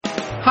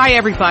Hi,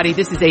 everybody.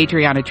 This is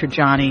Adriana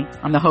Trajani.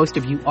 I'm the host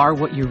of You Are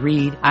What You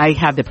Read. I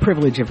have the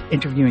privilege of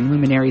interviewing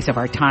luminaries of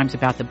our times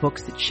about the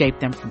books that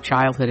shaped them from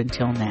childhood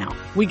until now.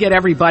 We get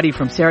everybody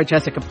from Sarah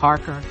Jessica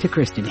Parker to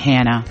Kristen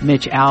Hanna,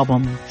 Mitch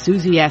Albom,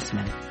 Susie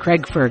Essman,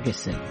 Craig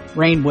Ferguson,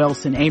 Rainn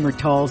Wilson, Amor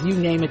Towles, you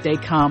name it, they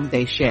come,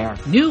 they share.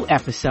 New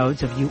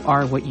episodes of You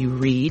Are What You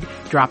Read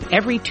drop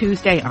every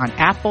Tuesday on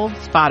Apple,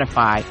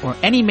 Spotify, or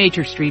any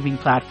major streaming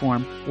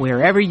platform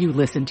wherever you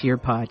listen to your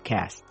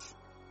podcasts.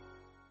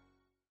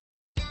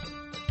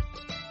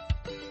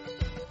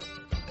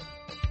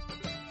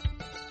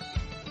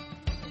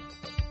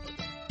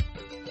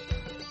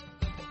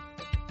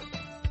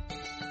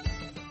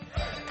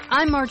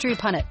 I'm Marjorie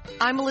Punnett.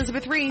 I'm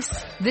Elizabeth Reese.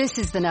 This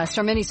is The Nest,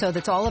 our mini-show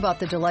that's all about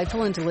the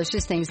delightful and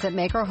delicious things that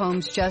make our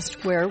homes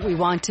just where we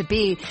want to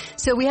be.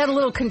 So we had a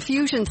little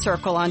confusion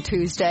circle on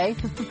Tuesday.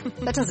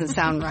 That doesn't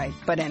sound right,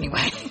 but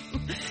anyway.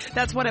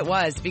 That's what it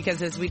was,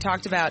 because as we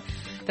talked about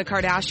the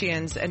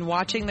Kardashians and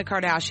watching the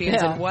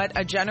Kardashians and what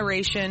a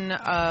generation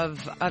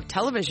of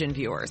television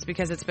viewers,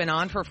 because it's been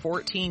on for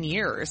 14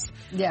 years.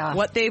 Yeah.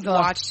 What they've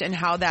watched and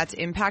how that's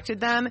impacted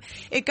them.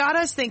 It got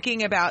us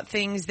thinking about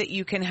things that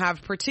you can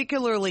have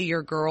particularly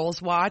your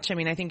girls watch. I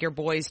mean, I think your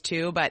boys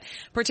too, but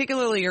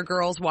particularly your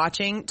girls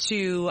watching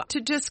to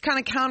just kind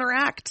of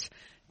counteract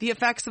the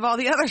effects of all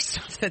the other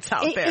stuff that's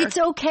out there. It's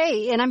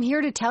okay. And I'm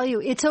here to tell you,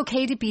 it's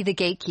okay to be the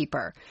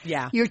gatekeeper.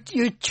 Yeah. Your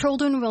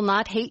children will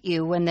not hate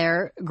you when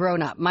they're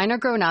grown up. Mine are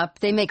grown up.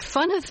 They make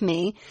fun of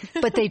me,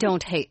 but they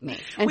don't hate me.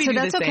 And we so do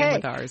that's the same okay.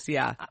 with ours.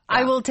 Yeah.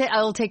 I will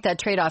take that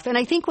trade-off. And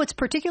I think what's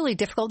particularly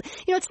difficult,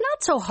 it's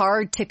not so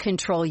hard to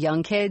control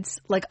young kids,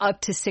 like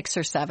up to 6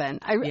 or 7.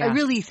 I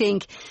really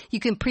think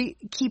you can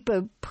keep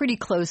a pretty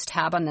close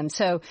tab on them.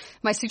 So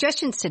my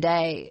suggestions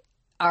today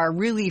are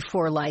really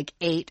for like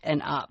 8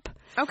 and up.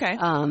 Okay.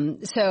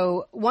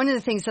 So one of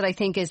the things that I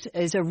think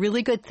is a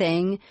really good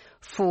thing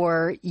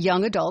for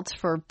young adults,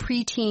 for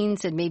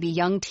preteens and maybe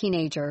young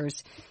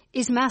teenagers,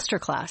 is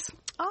Masterclass.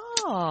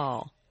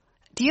 Oh.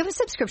 Do you have a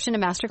subscription to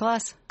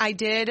Masterclass? I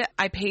did.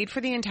 I paid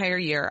for the entire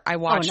year. I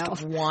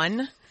watched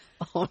one.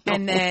 Oh, no.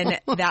 And then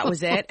that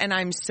was it. And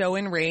I'm so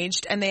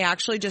enraged. And they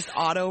actually just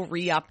auto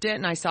re-upped it.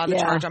 And I saw the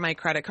charge on my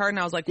credit card. And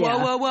I was like,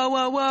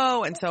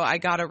 whoa. And so I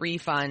got a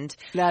refund.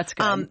 That's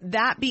good.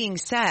 That being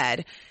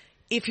said,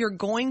 if you're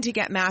going to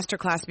get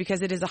Masterclass,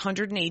 because it is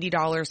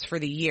 $180 for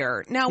the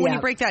year. Now, when you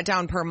break that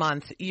down per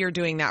month, you're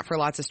doing that for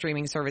lots of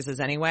streaming services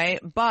anyway.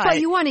 But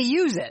you want to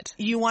use it.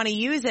 You want to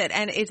use it.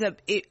 And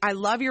I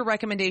love your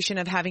recommendation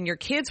of having your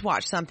kids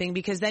watch something,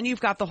 because then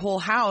you've got the whole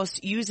house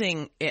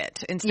using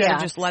it instead of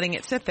just letting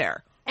it sit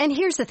there. And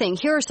here's the thing.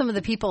 Here are some of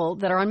the people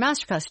that are on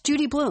Masterclass.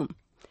 Judy Blume.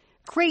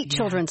 Great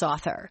children's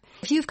author.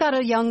 If you've got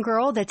a young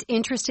girl that's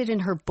interested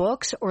in her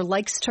books or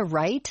likes to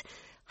write,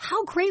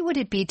 how great would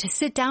it be to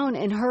sit down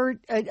and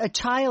a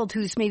child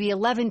who's maybe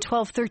 11,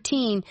 12,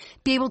 13,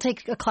 be able to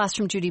take a class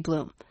from Judy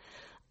Blume?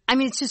 I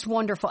mean, it's just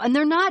wonderful. And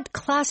they're not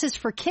classes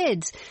for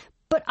kids,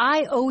 but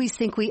I always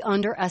think we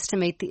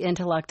underestimate the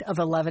intellect of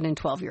 11 and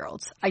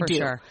 12-year-olds. I do.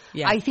 Sure.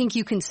 Yeah. I think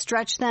you can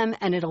stretch them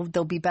and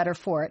they'll be better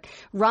for it.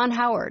 Ron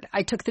Howard,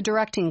 I took the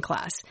directing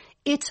class.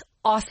 It's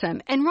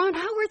awesome. And Ron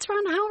Howard.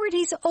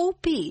 He's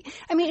Opie.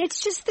 I mean,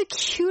 it's just the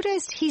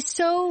cutest. He's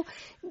so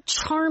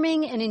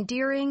charming and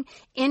endearing.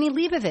 Annie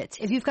Leibovitz,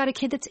 if you've got a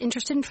kid that's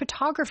interested in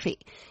photography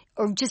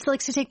or just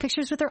likes to take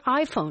pictures with their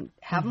iPhone,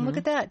 have them look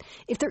at that.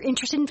 If they're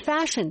interested in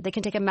fashion, they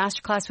can take a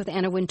masterclass with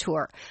Anna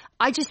Wintour.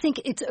 I just think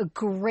it's a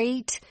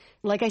great,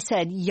 like I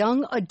said,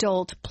 young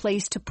adult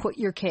place to put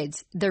your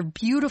kids. They're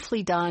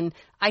beautifully done.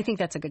 I think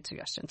that's a good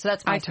suggestion. So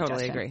that's my suggestion. I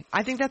totally agree.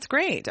 I think that's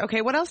great.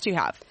 Okay, what else do you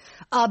have?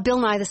 Bill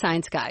Nye the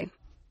Science Guy.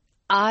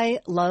 I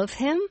love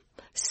him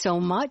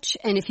so much.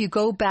 And if you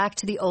go back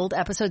to the old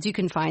episodes, you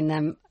can find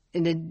them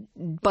in a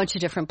bunch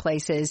of different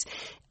places.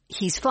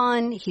 He's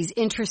fun. He's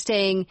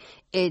interesting.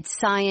 It's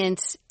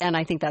science. And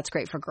I think that's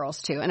great for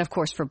girls too. And of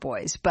course for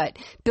boys. But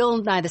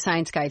Bill Nye the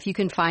Science Guy, if you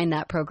can find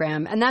that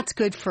program, and that's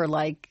good for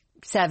like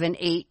 7,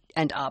 8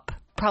 and up.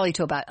 Probably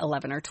to about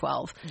 11 or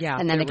 12. Yeah.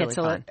 And then it gets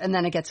a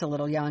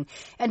little young.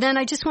 And then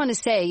I just want to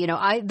say,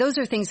 those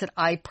are things that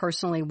I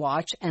personally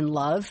watch and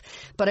love,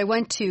 but I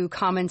went to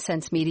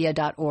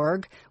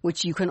commonsensemedia.org,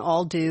 which you can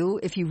all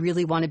do if you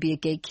really want to be a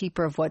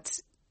gatekeeper of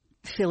what's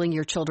filling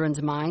your children's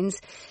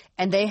minds.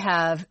 And they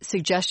have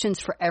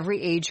suggestions for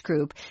every age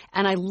group.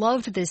 And I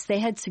loved this. They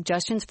had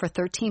suggestions for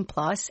 13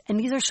 plus. And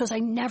these are shows I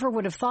never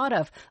would have thought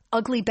of.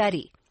 Ugly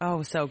Betty.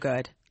 Oh, so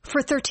good.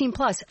 For 13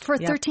 plus. For a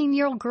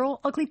 13-year-old girl,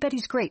 Ugly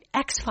Betty's great.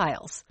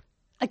 X-Files.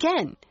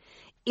 Again,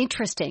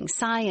 interesting.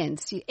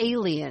 Science,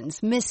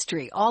 aliens,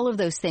 mystery, all of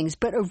those things,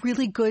 but a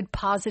really good,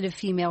 positive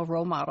female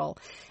role model.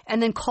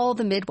 And then Call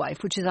the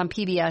Midwife, which is on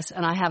PBS,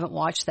 and I haven't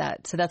watched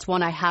that. So that's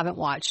one I haven't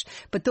watched.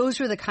 But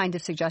those are the kind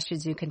of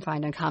suggestions you can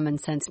find on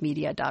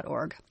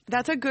commonsensemedia.org.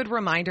 That's a good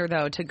reminder,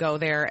 though, to go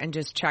there and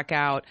just check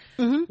out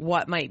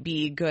what might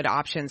be good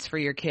options for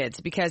your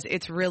kids, because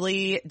it's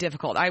really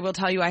difficult. I will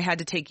tell you, I had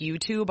to take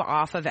YouTube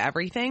off of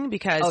everything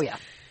because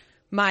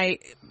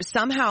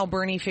somehow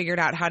Bernie figured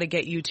out how to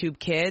get YouTube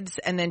Kids,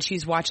 and then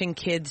she's watching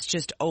kids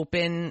just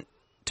open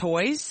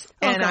toys.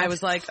 And I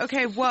was like,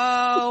 okay,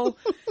 whoa.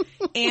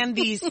 And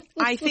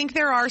I think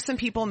there are some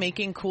people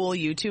making cool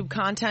YouTube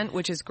content,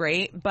 which is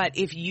great. But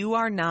if you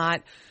are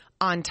not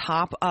on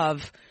top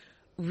of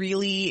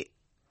really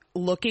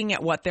looking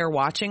at what they're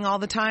watching all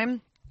the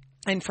time,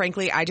 and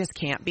frankly, I just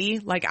can't be.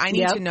 Like, I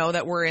need to know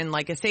that we're in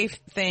like a safe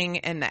thing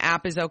and the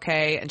app is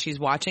okay and she's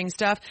watching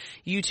stuff.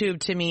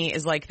 YouTube to me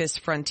is like this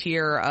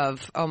frontier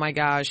of, oh my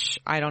gosh,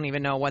 I don't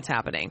even know what's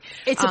happening.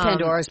 It's a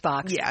Pandora's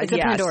box. Yeah, it's a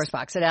Pandora's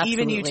box. It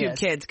absolutely even YouTube is.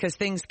 Kids, because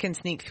things can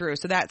sneak through.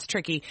 So that's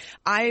tricky.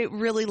 I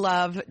really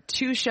love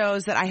 2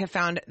 shows that I have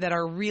found that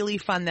are really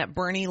fun that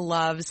Bernie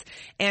loves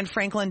and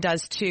Franklin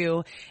does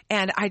too.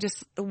 And I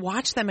just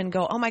watch them and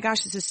go, oh my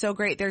gosh, this is so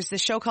great. There's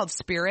this show called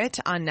Spirit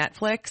on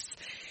Netflix.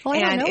 Oh,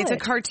 and it's a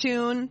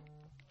cartoon.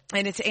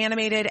 And it's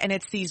animated, and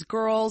it's these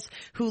girls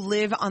who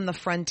live on the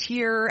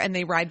frontier, and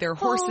they ride their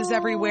horses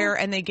everywhere,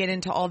 and they get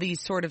into all these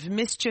sort of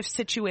mischief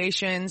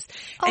situations.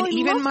 And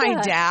even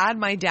my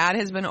dad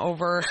has been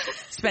over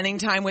spending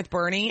time with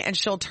Bernie, and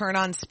she'll turn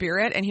on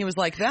Spirit, and he was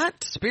like,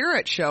 that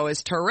Spirit show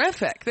is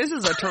terrific. This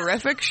is a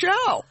terrific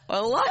show. I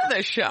love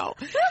this show.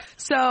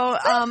 So,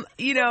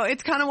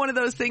 it's kind of one of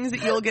those things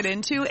that you'll get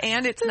into,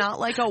 and it's not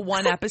like a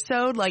one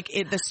episode, like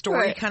the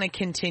story kind of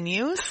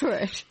continues.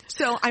 Right.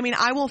 So, I mean,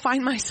 I will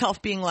find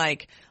myself being like,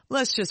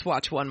 let's just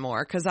watch one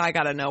more because I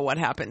got to know what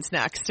happens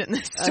next in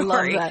this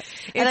story. I love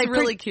that. It's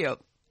really cute.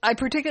 I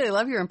particularly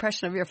love your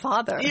impression of your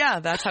father.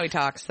 Yeah, that's how he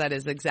talks. That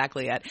is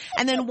exactly it.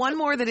 And then one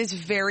more that is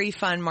very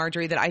fun,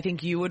 Marjorie, that I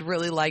think you would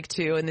really like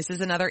too. And this is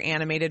another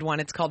animated one.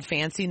 It's called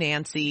Fancy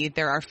Nancy.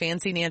 There are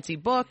Fancy Nancy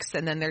books,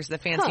 and then there's the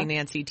Fancy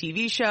Nancy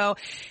TV show.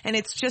 And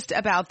it's just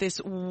about this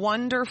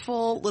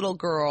wonderful little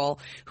girl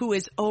who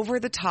is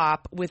over the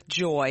top with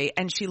joy,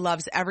 and she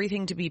loves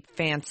everything to be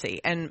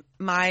fancy. And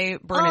my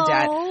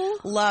Bernadette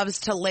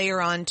loves to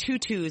layer on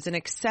tutus and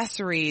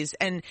accessories,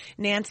 and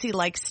Nancy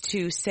likes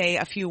to say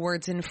a few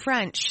words in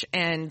French,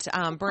 and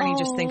Bernie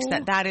just thinks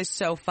that is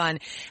so fun.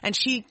 And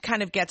she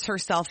kind of gets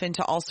herself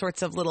into all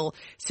sorts of little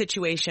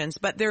situations,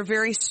 but they're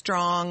very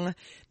strong.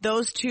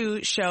 Those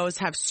 2 shows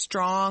have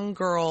strong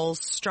girls,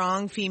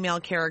 strong female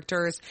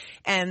characters,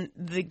 and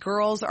the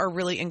girls are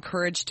really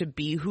encouraged to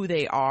be who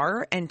they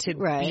are and to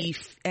be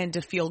and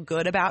to feel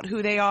good about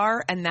who they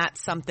are. And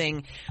that's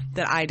something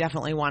that I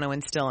definitely want to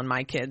instill in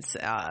my kids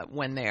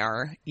when they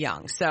are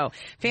young. So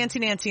Fancy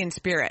Nancy and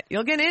Spirit,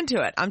 you'll get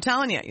into it. I'm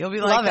telling you, you'll be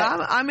like,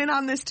 I'm in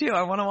on this too.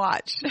 I want to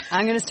watch.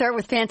 I'm going to start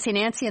with Fancy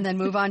Nancy and then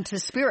move on to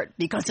Spirit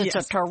because it's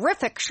a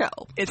terrific show.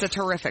 It's a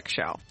terrific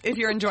show. If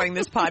you're enjoying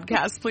this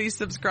podcast, please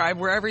subscribe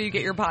wherever you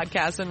get your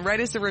podcasts and write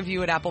us a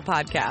review at Apple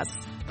Podcasts.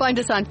 Find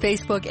us on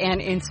Facebook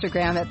and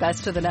Instagram at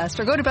Best of the Nest,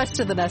 or go to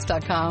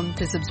bestofthenest.com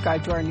to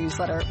subscribe to our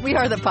newsletter. We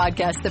are the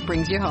podcast that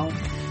brings you home.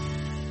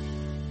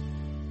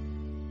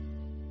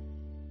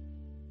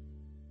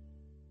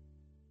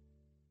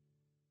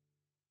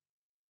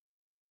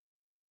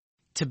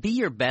 To be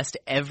your best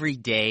every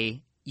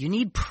day, you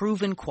need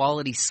proven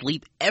quality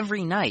sleep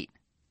every night.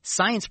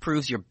 Science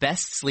proves your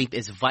best sleep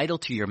is vital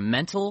to your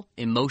mental,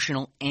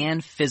 emotional,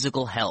 and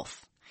physical health.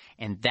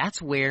 And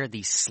that's where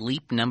the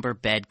Sleep Number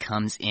bed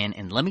comes in.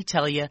 And let me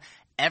tell you,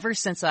 ever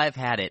since I've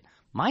had it,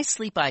 my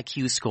sleep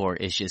IQ score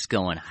is just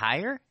going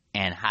higher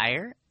and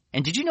higher.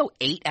 And did you know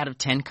 8 out of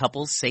 10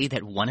 couples say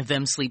that one of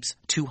them sleeps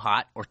too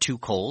hot or too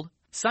cold?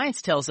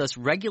 Science tells us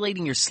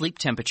regulating your sleep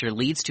temperature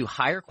leads to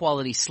higher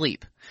quality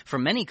sleep. For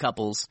many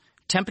couples,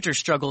 temperature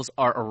struggles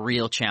are a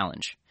real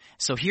challenge.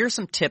 So here are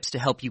some tips to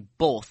help you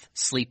both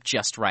sleep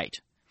just right.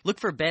 Look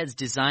for beds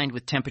designed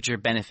with temperature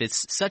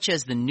benefits such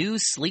as the new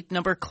Sleep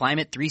Number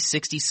Climate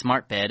 360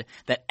 Smart Bed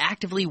that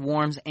actively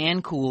warms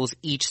and cools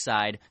each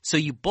side so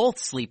you both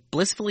sleep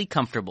blissfully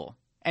comfortable.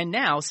 And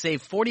now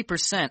save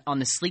 40% on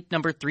the Sleep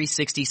Number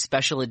 360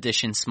 Special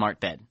Edition Smart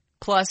Bed.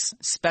 Plus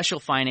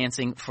special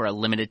financing for a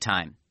limited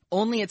time.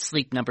 Only at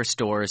Sleep Number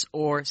stores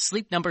or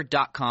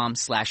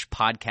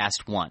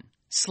sleepnumber.com/podcast1.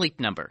 Sleep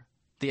Number,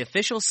 the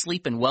official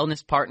sleep and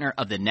wellness partner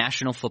of the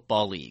National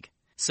Football League.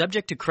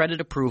 Subject to credit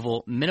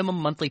approval, minimum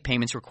monthly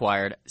payments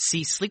required.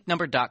 See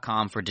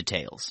sleepnumber.com for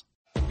details.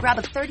 Grab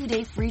a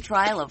 30-day free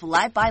trial of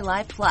Live by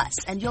Live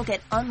Plus, and you'll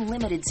get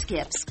unlimited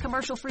skips,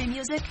 commercial-free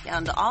music,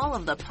 and all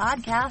of the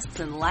podcasts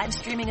and live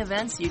streaming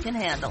events you can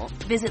handle.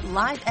 Visit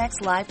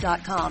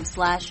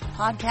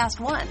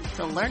livexlive.com/podcast1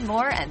 to learn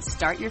more and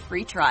start your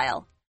free trial.